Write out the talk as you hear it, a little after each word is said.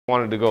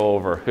wanted to go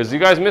over because you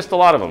guys missed a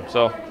lot of them.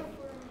 So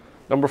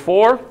number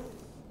 4.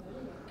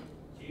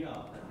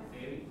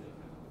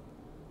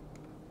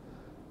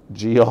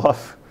 G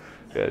off.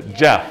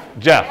 Yeah,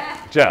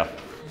 Jeff.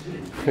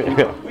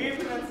 Weird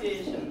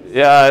pronunciation.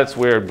 Yeah, it's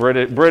weird.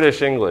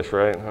 British English,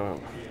 right?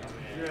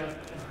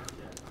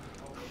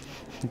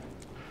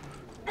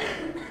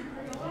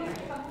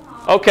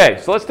 Okay,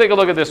 so let's take a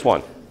look at this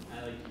one.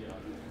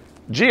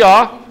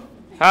 Gia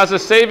has a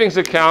savings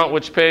account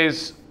which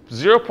pays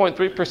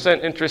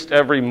 0.3% interest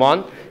every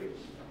month.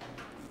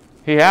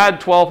 He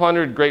had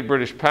 1,200 Great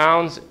British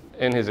pounds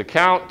in his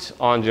account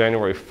on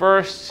January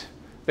 1st.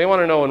 They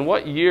want to know in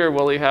what year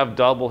will he have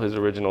double his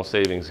original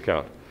savings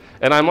account.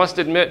 And I must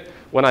admit,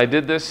 when I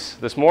did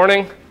this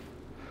morning,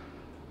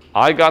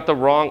 I got the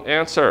wrong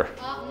answer.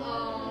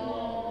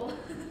 Uh-oh.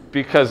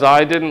 Because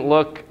I didn't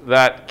look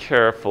that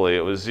carefully.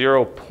 It was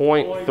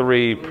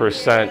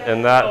 0.3%,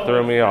 and that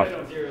threw me off.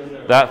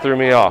 That threw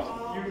me off.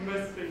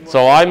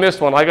 So I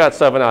missed one. I got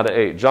 7 out of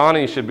 8.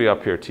 Johnny should be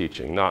up here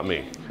teaching, not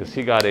me, because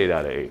he got 8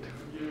 out of 8.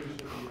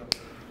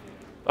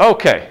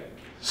 Okay,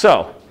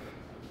 so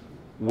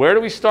where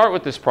do we start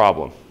with this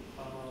problem?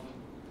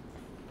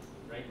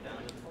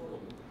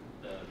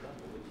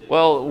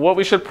 Well, what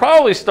we should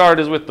probably start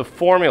is with the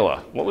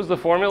formula. What was the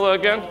formula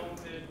again?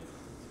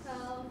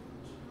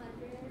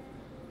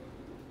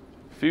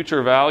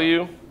 Future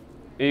value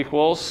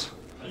equals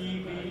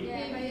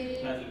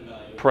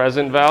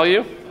present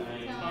value.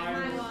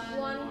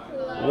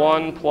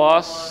 1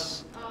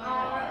 plus.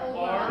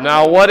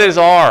 Now what is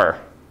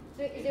R?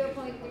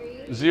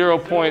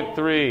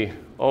 0.3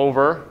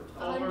 over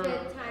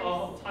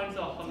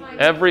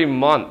every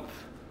month.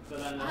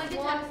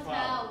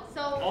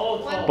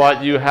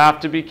 But you have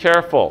to be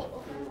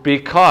careful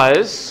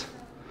because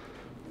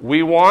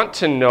we want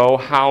to know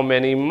how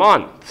many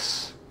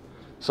months.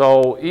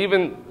 So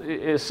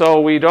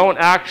we're not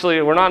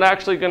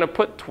actually going to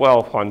put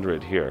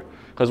 1,200 here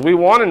because we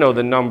want to know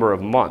the number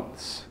of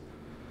months.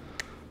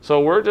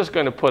 So we're just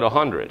going to put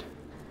 100.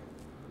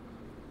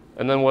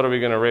 And then what are we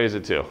going to raise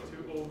it to?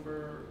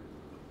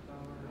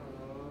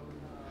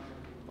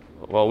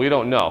 Well, we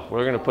don't know.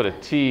 We're going to put a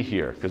t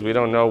here because we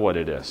don't know what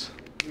it is.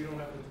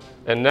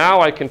 And now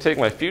I can take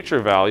my future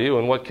value,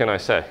 and what can I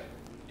say?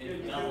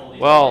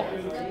 Well,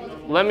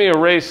 let me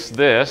erase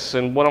this,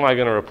 and what am I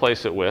going to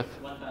replace it with?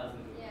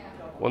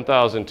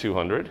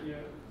 1,200.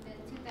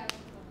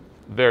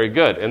 Very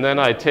good. And then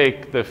I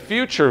take the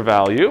future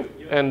value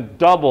and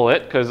double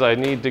it, because I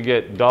need to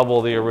get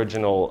double the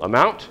original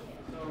amount.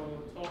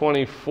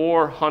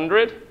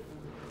 2,400.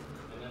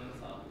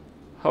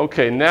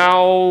 Okay,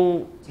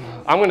 now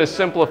I'm going to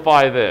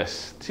simplify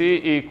this. T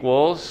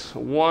equals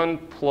 1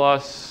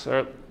 plus,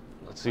 or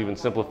let's even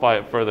simplify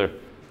it further.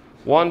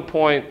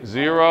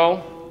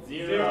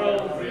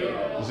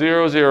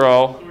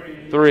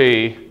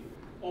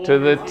 1.00003 to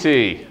the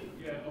t.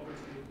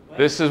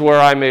 This is where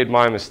I made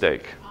my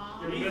mistake.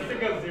 You're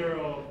missing a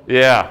 0.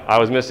 Yeah, I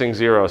was missing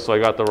 0, so I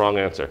got the wrong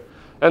answer.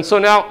 And so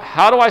now,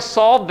 how do I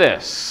solve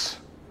this?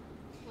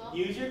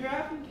 Use your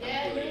graphing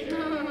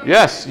calculator.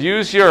 Yes,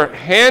 use your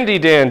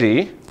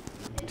handy-dandy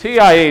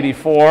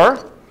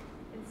TI-84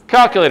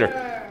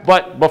 calculator.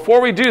 But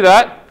before we do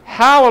that,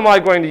 how am I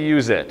going to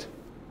use it?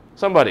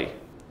 Somebody.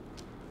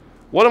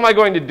 What am I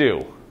going to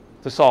do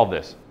to solve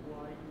this?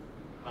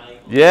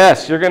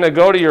 Yes, you're going to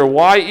go to your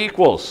y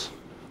equals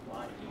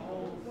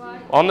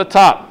on the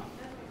top.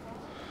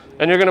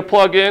 And you're going to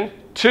plug in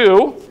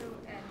 2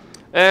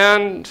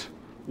 and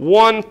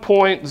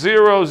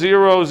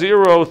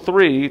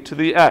 1.0003 to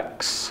the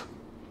x.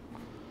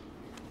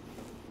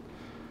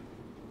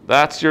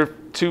 That's your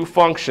 2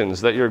 functions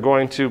that you're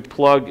going to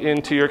plug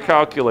into your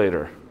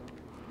calculator.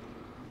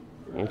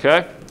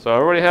 Okay? So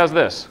everybody has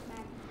this.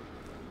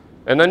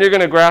 And then you're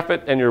going to graph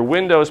it, and your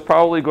window is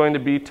probably going to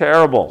be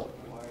terrible.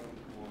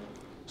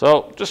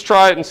 So just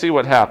try it and see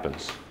what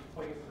happens.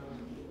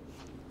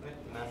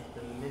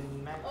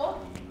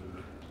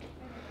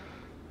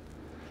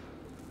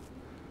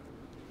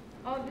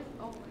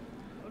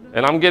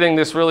 And I'm getting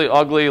this really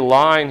ugly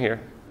line here.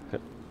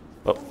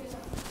 Oh.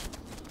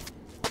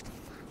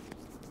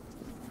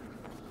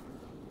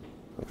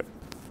 Okay.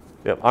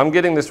 Yep, I'm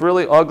getting this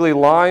really ugly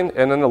line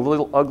and then a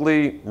little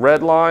ugly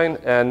red line,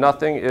 and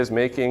nothing is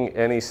making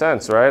any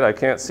sense, right? I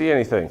can't see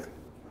anything.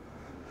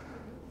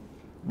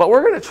 But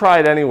we're going to try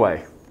it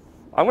anyway.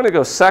 I'm going to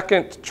go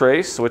second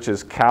trace, which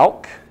is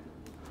calc.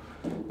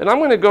 And I'm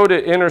going to go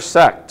to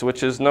intersect,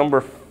 which is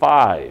number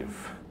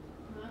 5.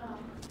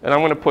 And I'm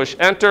going to push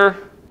enter.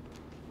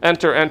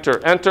 Enter,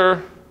 enter,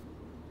 enter.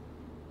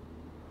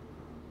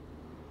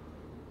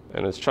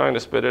 And it's trying to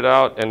spit it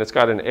out, and it's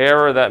got an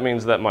error. That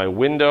means that my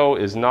window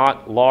is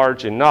not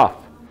large enough.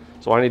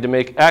 So I need to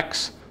make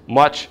X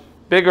much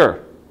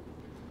bigger.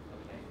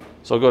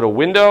 So go to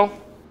Window.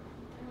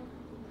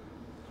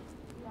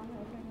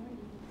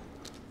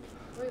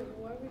 Wait,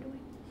 what are we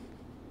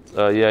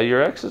doing? Yeah,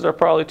 your X's are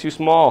probably too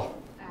small.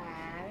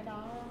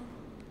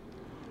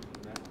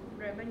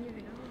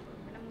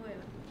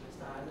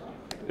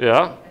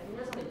 Yeah?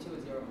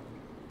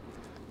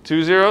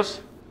 2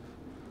 zeros?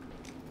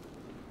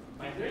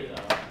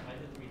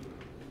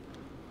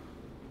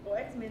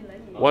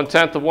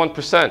 1/10 of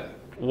 1%.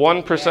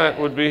 1%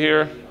 would be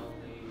here.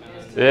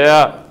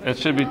 Yeah, it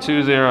should be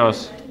 2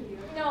 zeros.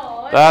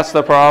 That's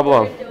the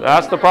problem.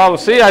 That's the problem.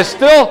 See, I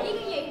still,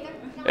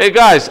 hey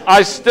guys,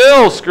 I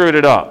still screwed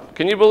it up.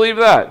 Can you believe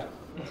that?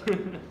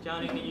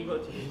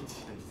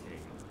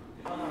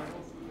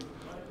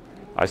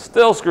 I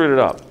still screwed it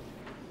up.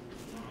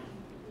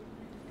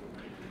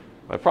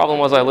 My problem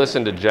was I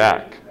listened to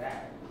Jack.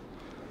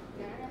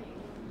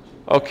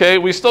 Okay,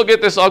 we still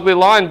get this ugly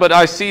line, but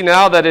I see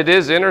now that it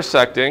is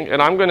intersecting,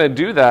 and I'm going to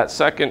do that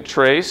second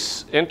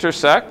trace,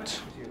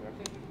 intersect.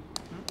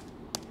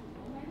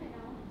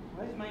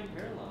 Why is mine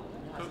parallel?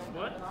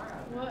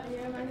 What?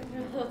 Yeah, mine's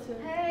parallel too.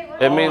 Hey,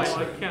 what? It means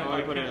I can't.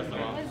 I put it as the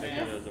wrong. What's I put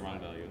it this? as the wrong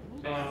value.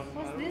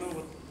 What's this?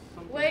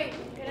 Wait,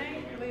 can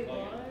I? Wait,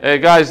 what? hey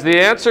guys, the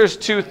answer is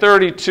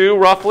 232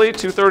 roughly,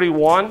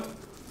 231.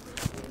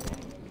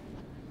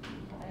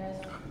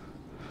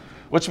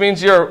 Which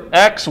means your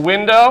X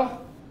window,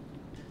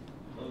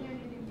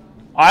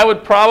 I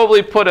would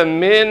probably put a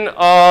min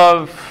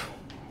of,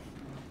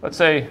 let's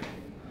say,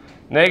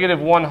 negative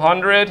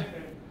 100,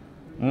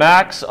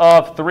 max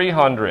of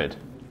 300.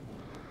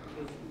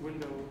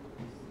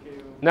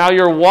 Now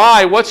your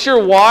Y, what's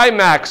your Y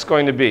max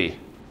going to be?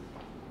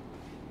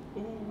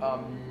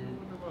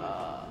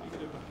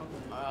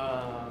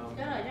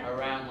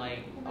 Around like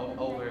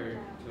over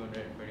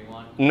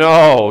 231.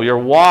 No, your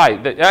Y,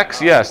 the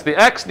X, yes, the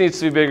X needs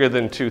to be bigger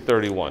than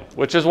 231,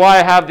 which is why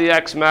I have the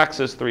X max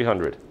as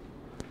 300.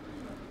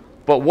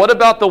 But what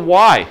about the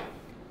Y?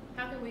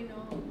 How can we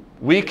know?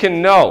 We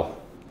can know.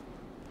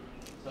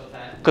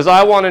 Because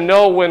I want to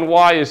know when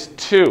Y is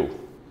 2.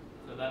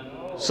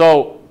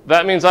 So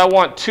that means I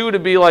want 2 to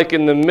be like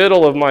in the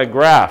middle of my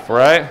graph,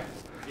 right?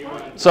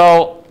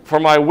 So for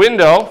my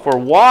window, for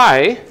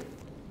Y,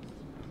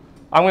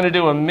 I'm going to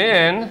do a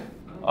min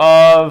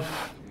of,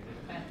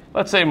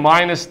 let's say,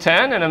 minus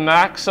 10 and a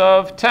max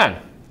of 10.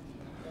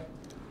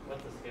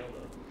 What's the scale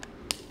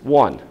though?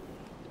 1.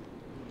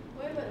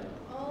 Wait, but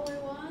only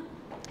one?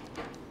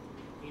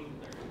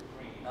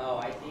 Oh,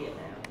 I see it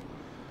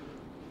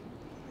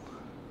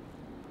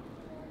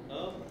now.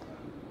 Oh.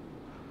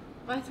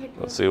 What's it?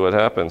 Let's see what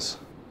happens.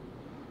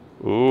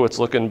 Ooh, it's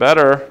looking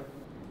better.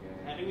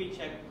 How do we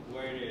check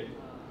where it is?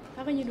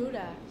 How can you do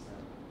that?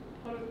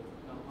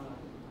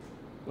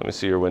 Let me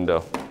see your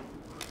window.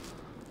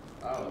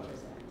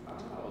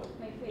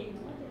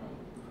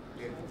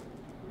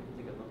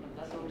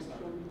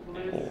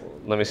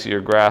 Let me see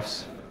your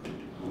graphs.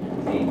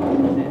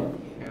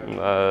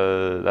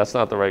 That's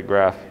not the right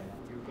graph.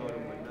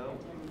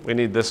 We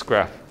need this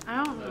graph.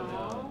 I don't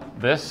know.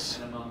 This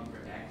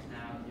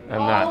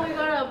and Oh, that. we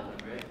gotta.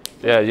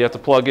 Yeah, you have to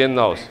plug in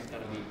those.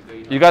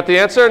 You got the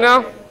answer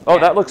now? Oh,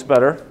 that looks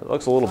better. It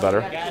looks a little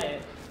better. Got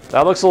it.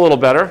 That looks a little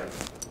better.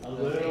 A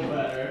little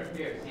better.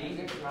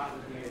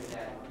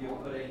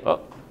 Oh,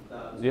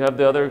 you have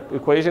the other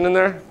equation in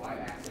there?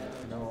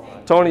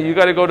 Tony, you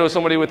got to go to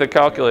somebody with a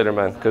calculator,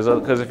 man, because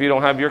if you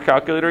don't have your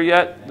calculator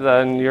yet,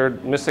 then you're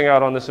missing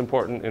out on this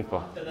important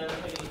info.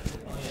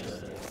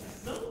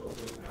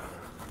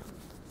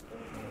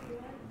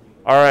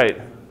 All right.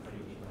 Is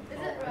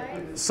it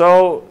right?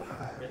 So,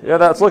 yeah,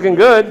 that's looking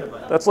good.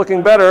 That's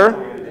looking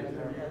better.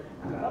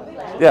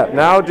 Yeah,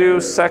 now do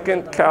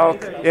second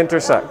calc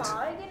intersect.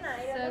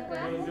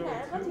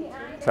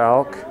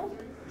 Calc.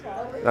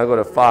 Now go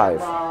to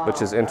 5,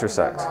 which is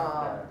intersect.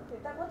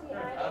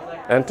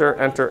 Enter,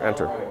 enter,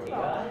 enter.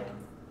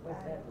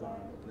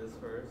 This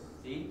first.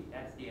 See?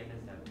 That's the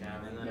intercept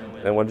now.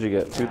 And what did you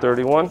get?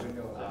 231?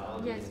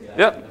 Yes.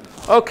 Yep.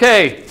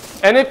 Okay.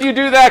 And if you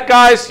do that,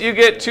 guys, you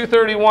get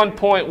 231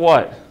 point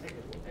what?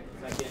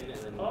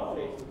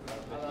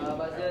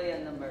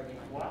 Brazilian number.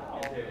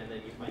 Wow.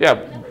 Yeah.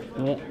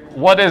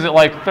 What is it,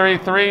 like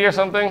 33 or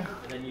something?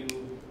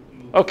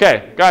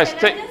 Okay, guys.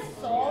 Can I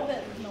just solve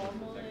it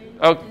normally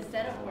Oh,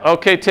 instead of?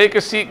 okay, take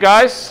a seat,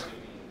 guys.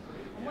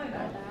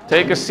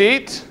 Take a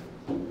seat.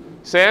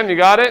 Sam, you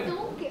got it?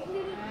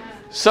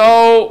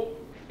 So,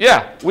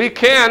 yeah, we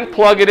can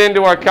plug it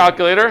into our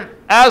calculator.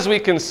 As we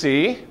can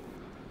see,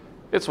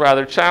 it's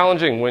rather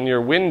challenging when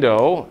your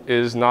window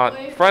is not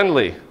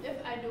friendly.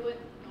 If I do it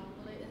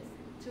normally,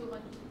 it's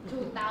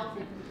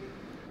 2,000.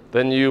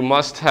 Then you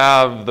must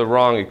have the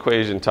wrong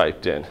equation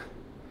typed in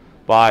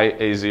by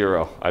a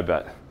 0, I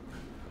bet.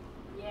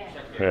 Yeah.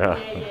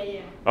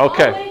 Yeah. Oh,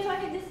 Okay. wait, so I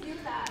can just use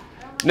that.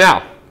 I don't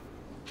Now,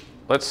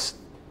 let's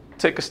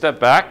take a step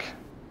back.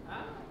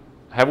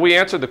 Have we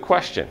answered the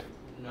question?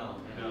 No.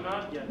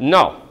 Not yet.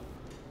 No.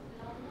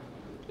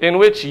 In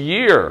which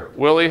year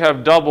will he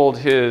have doubled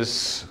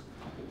his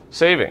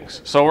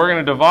savings? So we're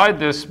going to divide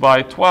this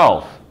by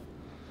 12.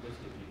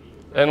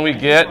 And we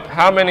get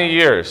how many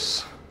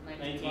years?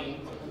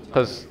 19.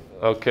 Because,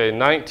 okay,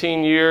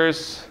 19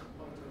 years,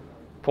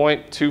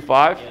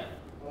 0.25? Yeah.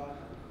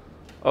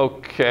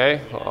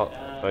 Okay, well,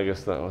 I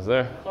guess that was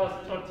there. Plus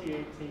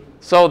 2018.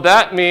 So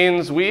that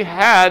means we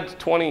had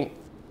 2018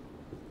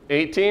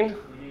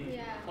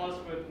 Yeah. Plus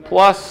with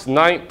plus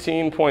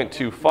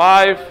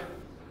 19.25.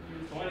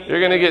 You're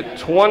going to get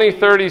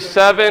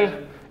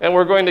 2037, and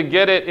we're going to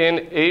get it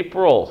in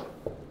April.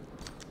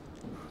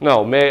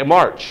 No,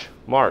 March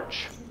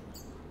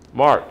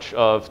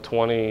of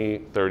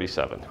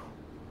 2037.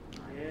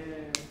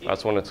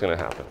 That's when it's going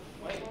to happen.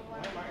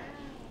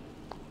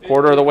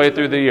 Quarter of the way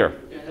through the year.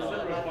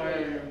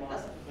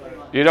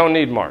 You don't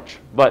need March,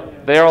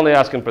 but they're only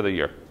asking for the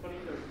year.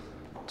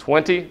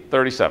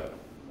 2037.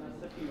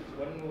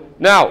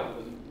 Now,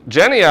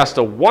 Jenny asked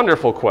a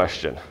wonderful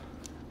question.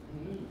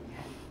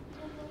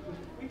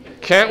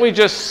 Can't we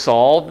just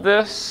solve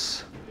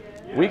this?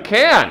 We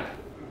can.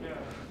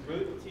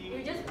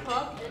 You just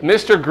plug it.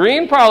 Mr.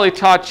 Green probably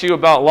taught you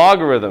about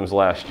logarithms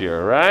last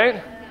year,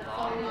 right?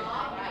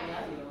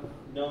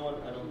 No one,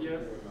 I don't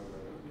remember.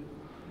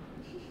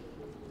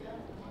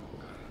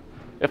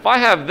 If I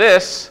have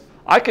this,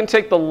 I can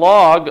take the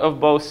log of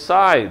both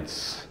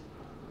sides.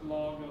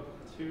 Log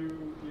of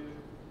 2 is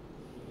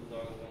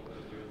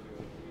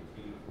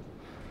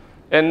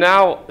And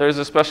now there's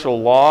a special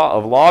law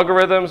of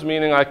logarithms,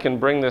 meaning I can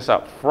bring this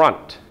up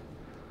front.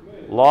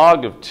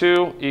 Log of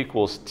 2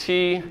 equals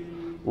t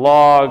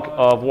log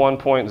of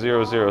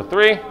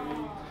 1.003.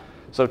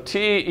 So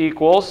t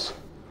equals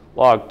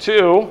log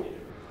 2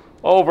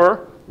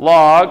 over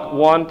log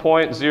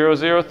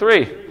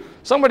 1.003.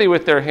 Somebody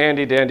with their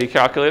handy dandy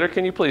calculator,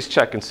 can you please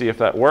check and see if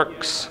that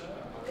works?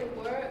 It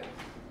works.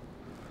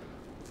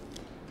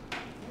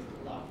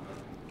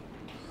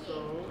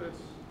 So it's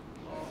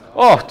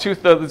Oh,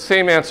 the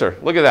same answer.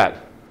 Look at that.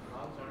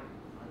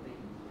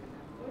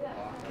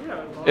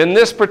 In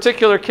this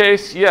particular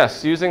case,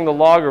 yes, using the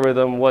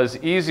logarithm was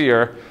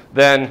easier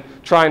than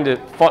trying to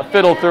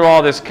fiddle through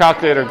all this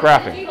calculator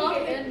graphing.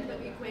 Plug in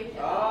the equation.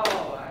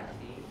 Oh, I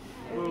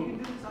see.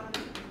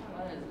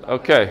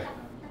 Okay.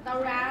 Tao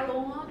ra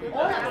luôn á.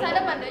 Ủa làm sao để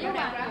mình để vô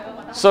bàn ra?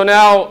 So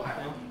now,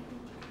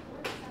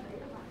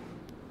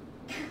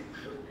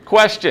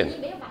 question.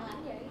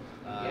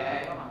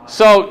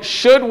 So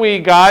should we,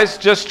 guys,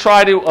 just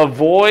try to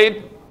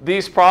avoid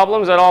these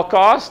problems at all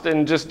costs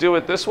and just do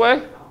it this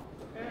way?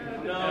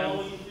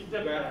 no, you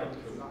should graph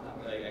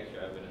like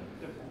extra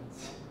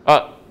evidence.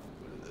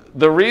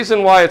 The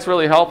reason why it's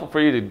really helpful for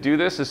you to do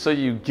this is so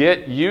you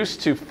get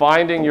used to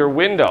finding your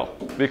window,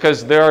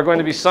 because there are going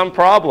to be some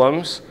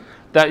problems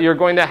that you're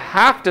going to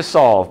have to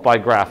solve by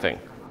graphing.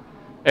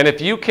 And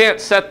if you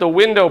can't set the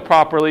window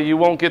properly, you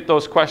won't get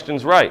those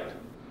questions right.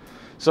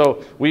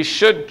 So we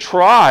should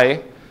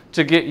try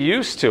to get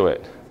used to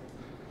it.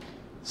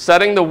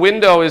 Setting the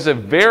window is a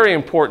very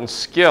important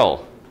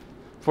skill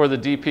for the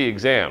DP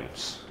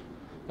exams.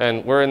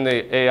 And we're in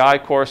the AI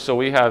course, so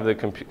we have the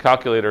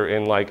calculator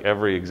in like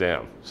every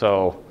exam.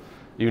 So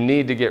you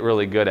need to get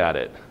really good at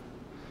it.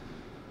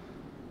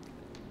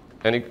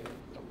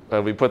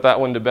 Have we put that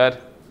one to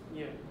bed?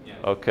 Yeah.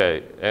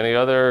 Okay. Any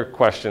other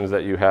questions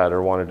that you had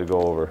or wanted to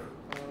go over?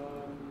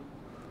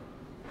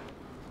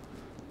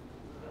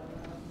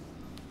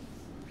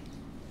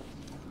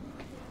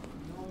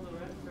 No, the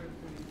rest are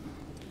pretty.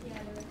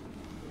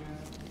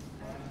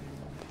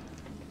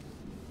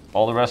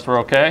 All the rest were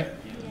okay?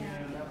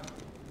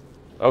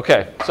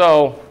 Okay,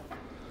 so,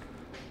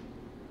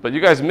 but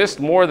you guys missed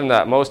more than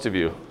that, most of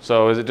you.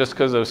 So is it just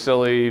because of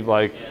silly,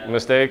 like,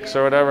 mistakes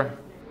or whatever?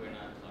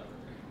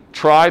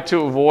 Try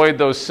to avoid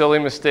those silly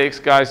mistakes,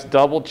 guys.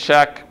 Double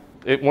check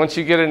it. Once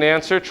you get an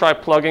answer, try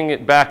plugging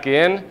it back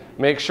in.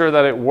 Make sure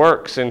that it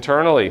works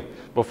internally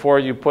before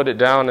you put it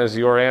down as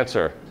your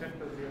answer.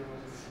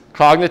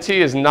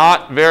 Cognity is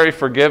not very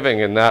forgiving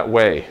in that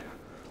way.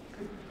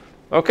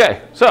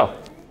 Okay, so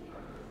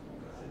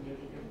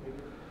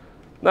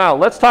now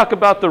let's talk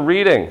about the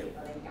reading.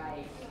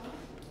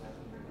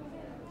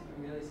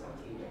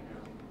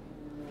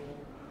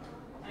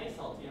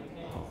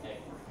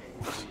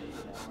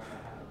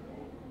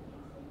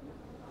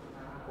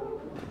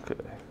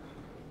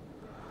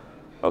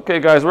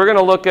 Okay, guys, we're going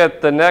to look at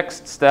the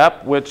next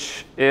step,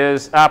 which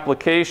is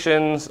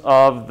applications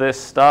of this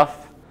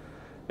stuff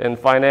in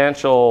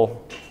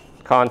financial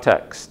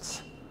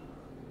contexts.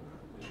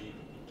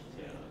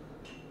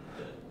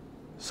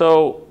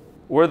 So,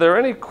 were there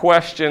any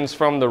questions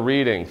from the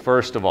reading,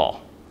 first of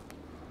all?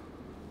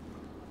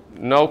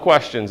 No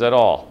questions at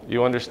all.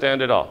 You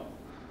understand it all?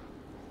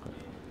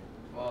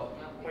 Well,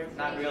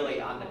 not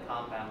really on the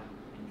compound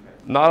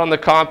interest. Not on the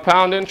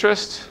compound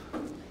interest?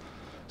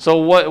 So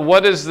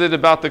what is it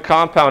about the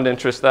compound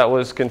interest that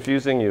was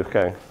confusing you,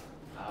 Kang? The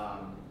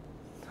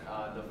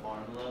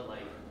formula,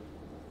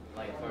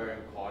 like for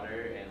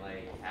quarter and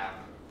like half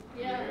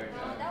Yeah, year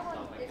no, and that one,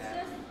 stuff like it's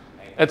that. just,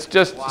 Like, It's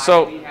just why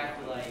so. we have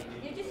to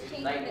you just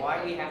change like the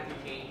why we equation. have to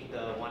change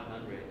the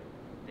 100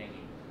 thingy.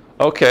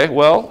 Okay,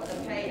 well,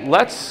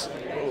 let's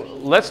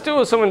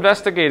do some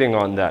investigating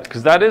on that,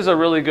 because that is a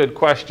really good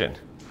question.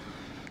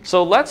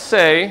 So let's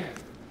say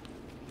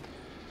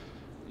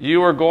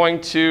you are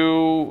going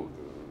to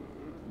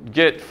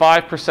get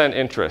 5%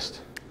 interest.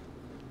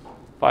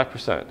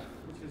 5%.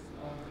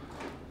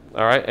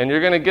 All right, and you're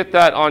going to get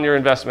that on your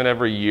investment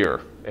every year,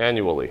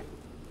 annually.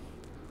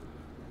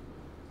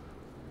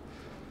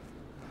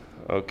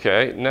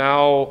 Okay,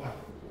 now,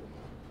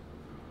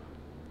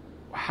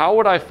 how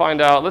would I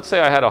find out? Let's say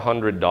I had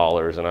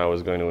 $100 and I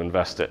was going to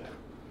invest it.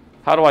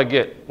 How do I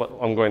get what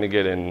I'm going to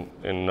get in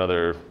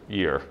another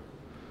year?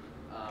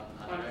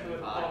 Times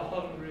with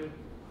 100.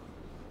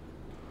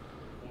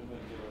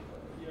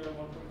 Yeah,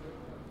 100.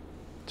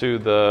 To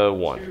the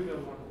 1. To the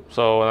 1.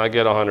 So I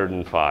get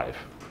 $105,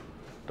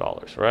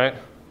 right?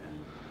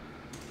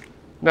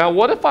 Now,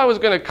 what if I was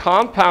going to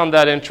compound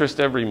that interest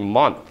every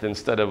month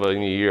instead of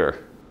in a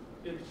year?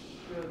 It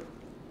should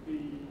be,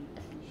 you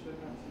should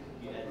have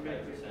to You add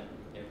make 5%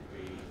 it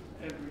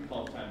every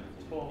 12 times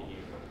a 12. year.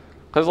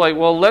 Because, like,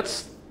 well,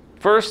 let's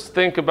first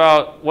think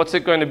about what's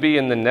it going to be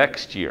in the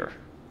next year.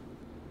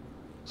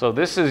 So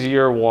this is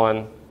year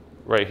 1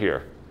 right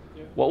here.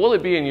 Yeah. What will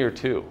it be in year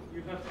 2?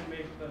 You have to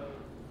make the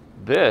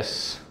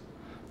This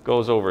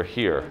goes over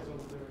here. price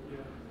over there,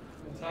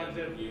 yeah. And times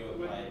it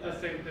with the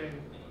same thing.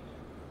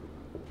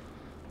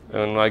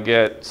 And I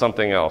get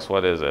something else.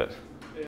 What is it?